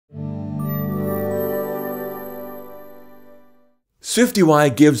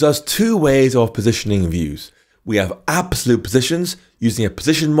SwiftUI gives us two ways of positioning views. We have absolute positions using a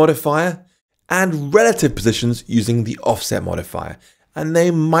position modifier and relative positions using the offset modifier. And they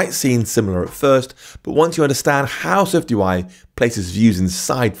might seem similar at first, but once you understand how SwiftUI places views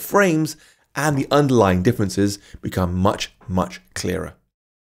inside frames and the underlying differences become much, much clearer.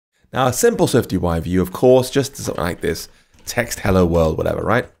 Now, a simple SwiftUI view, of course, just something like this, text, hello world, whatever,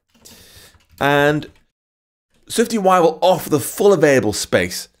 right? And SwiftUI will offer the full available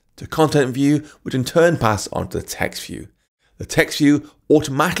space to content view, which in turn passes onto the text view. The text view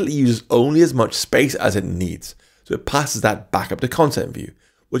automatically uses only as much space as it needs, so it passes that back up to content view,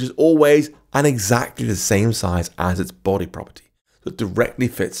 which is always and exactly the same size as its body property, so it directly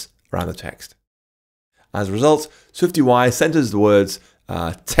fits around the text. As a result, SwiftUI centers the words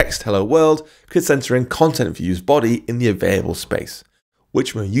text hello world, centering content view's body in the available space,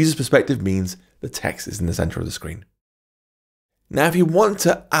 which from a user's perspective means the text is in the center of the screen. Now, if you want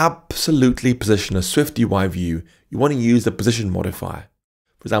to absolutely position a SwiftUI view, you want to use the position modifier.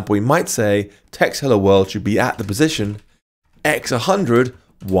 For example, we might say text hello world should be at the position x100,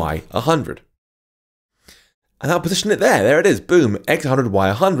 y100. And I'll position it there. There it is. Boom, x100,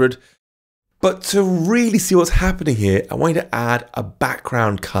 y100. But to really see what's happening here, I want you to add a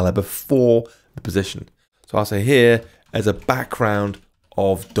background color before the position. So I'll say here as a background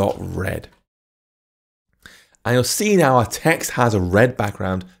of .red. And you'll see now our text has a red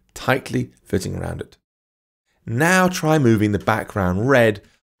background tightly fitting around it. Now try moving the background red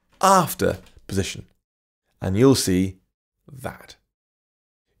after position. And you'll see that.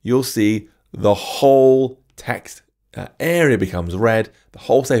 You'll see the whole text area becomes red, the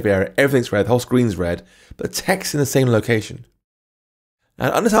whole safe area, everything's red, the whole screen's red, but the text in the same location.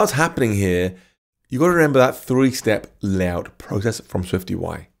 And understand what's happening here. You've got to remember that three-step layout process from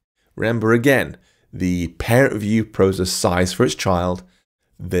SwiftUI. Remember again, the parent view processes size for its child,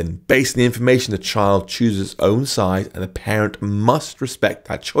 then based on the information the child chooses its own size, and the parent must respect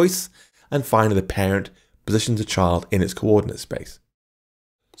that choice, and finally the parent positions the child in its coordinate space.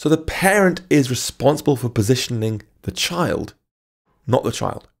 So the parent is responsible for positioning the child, not the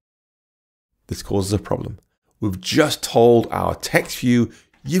child. This causes a problem. We've just told our text view,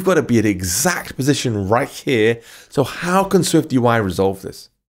 you've got to be at the exact position right here. So how can SwiftUI resolve this?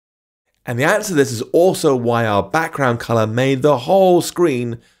 And the answer to this is also why our background color made the whole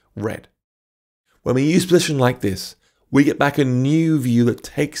screen red. When we use position like this, we get back a new view that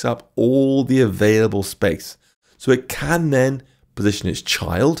takes up all the available space. So it can then position its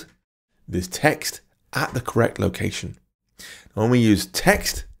child, this text, at the correct location. Now, when we use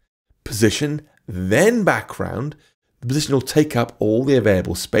text, position, then background, the position will take up all the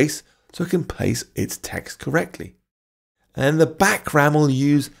available space so it can place its text correctly. And the background will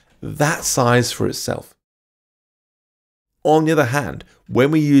use that size for itself. On the other hand, when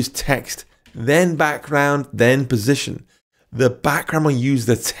we use text, then background, then position, the background will use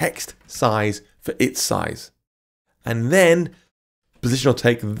the text size for its size. And then position will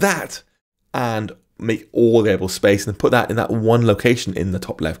take that and make all available space and put that in that one location in the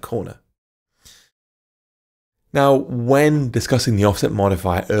top left corner. Now, when discussing the offset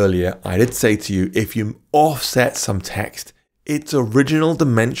modifier earlier, I did say to you, if you offset some text, its original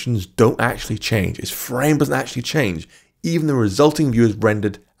dimensions don't actually change. Its frame doesn't actually change. Even the resulting view is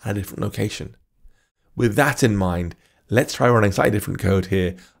rendered at a different location. With that in mind, let's try running slightly different code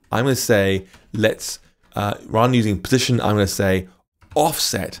here. I'm going to say, rather than using position, I'm going to say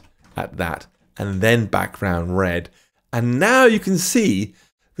offset at that, and then background red. And now you can see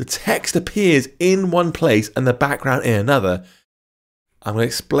the text appears in one place and the background in another. I'm going to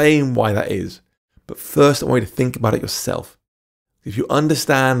explain why that is. But first, I want you to think about it yourself. If you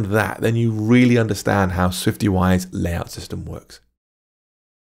understand that, then you really understand how SwiftUI's layout system works.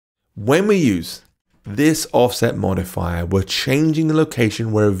 When we use this offset modifier, we're changing the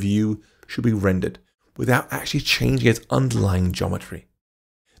location where a view should be rendered without actually changing its underlying geometry.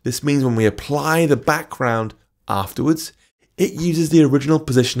 This means when we apply the background afterwards, it uses the original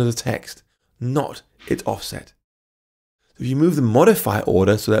position of the text, not its offset. So if you move the modifier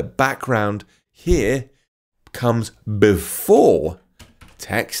order so that background here comes before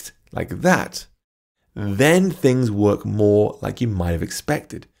text, like that, then things work more like you might have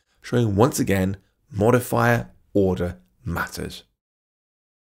expected, showing once again modifier order matters.